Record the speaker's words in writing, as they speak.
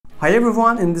Hi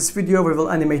everyone, in this video we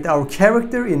will animate our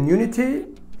character in Unity.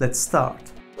 Let's start.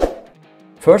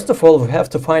 First of all, we have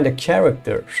to find a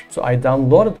character. So I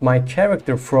downloaded my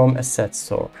character from asset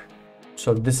store.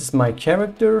 So this is my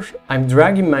character. I'm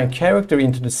dragging my character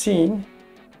into the scene.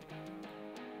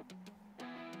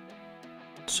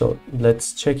 So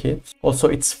let's check it. Also,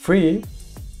 it's free.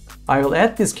 I will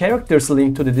add this character's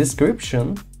link to the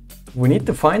description. We need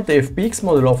to find the FBX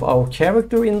model of our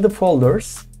character in the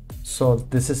folders. So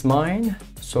this is mine.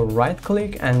 So right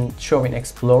click and show in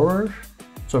Explorer.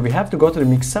 So we have to go to the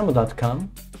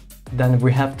mixamo.com. Then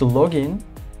we have to log in.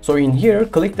 So in here,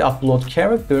 click the upload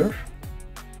character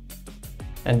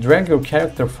and drag your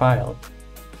character file.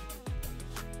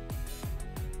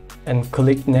 And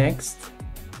click next.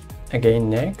 Again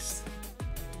next.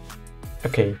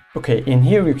 Okay, in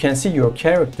here you can see your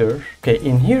character. Okay,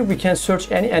 in here we can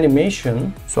search any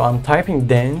animation. So I'm typing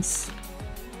dance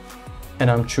and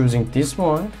I'm choosing this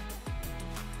one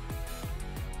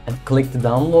and click the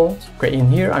download. Okay,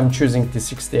 in here I'm choosing the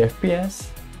 60 FPS.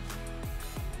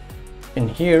 In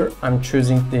here I'm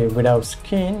choosing the without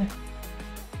skin.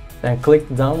 Then click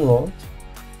the download.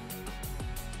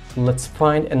 Let's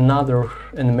find another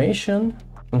animation.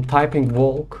 I'm typing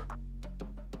walk.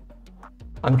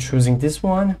 I'm choosing this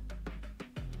one.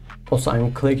 Also,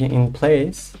 I'm clicking in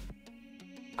place.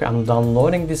 Okay, I'm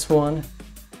downloading this one.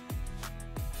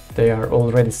 They are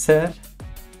already set.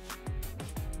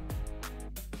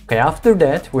 Okay, after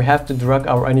that, we have to drag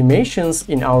our animations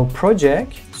in our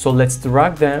project. So let's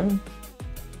drag them.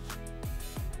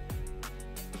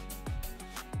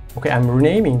 Okay, I'm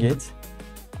renaming it.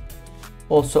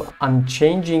 Also, I'm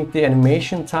changing the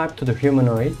animation type to the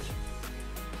humanoid.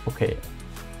 Okay.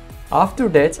 After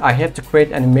that, I have to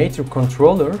create animator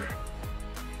controller.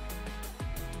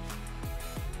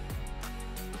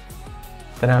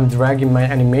 Then I'm dragging my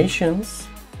animations.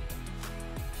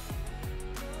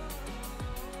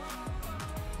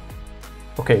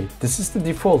 Okay, this is the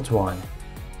default one.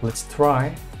 Let's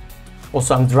try.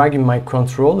 Also, I'm dragging my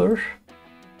controller.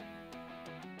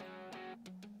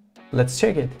 Let's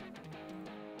check it.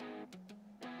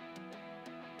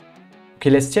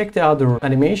 Okay, let's check the other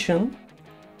animation.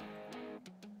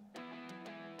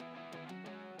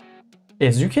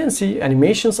 As you can see,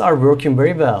 animations are working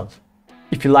very well.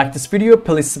 If you like this video,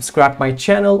 please subscribe my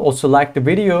channel. Also like the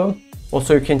video.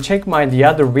 Also, you can check the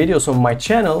other videos on my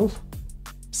channel.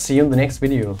 See you in the next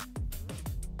video.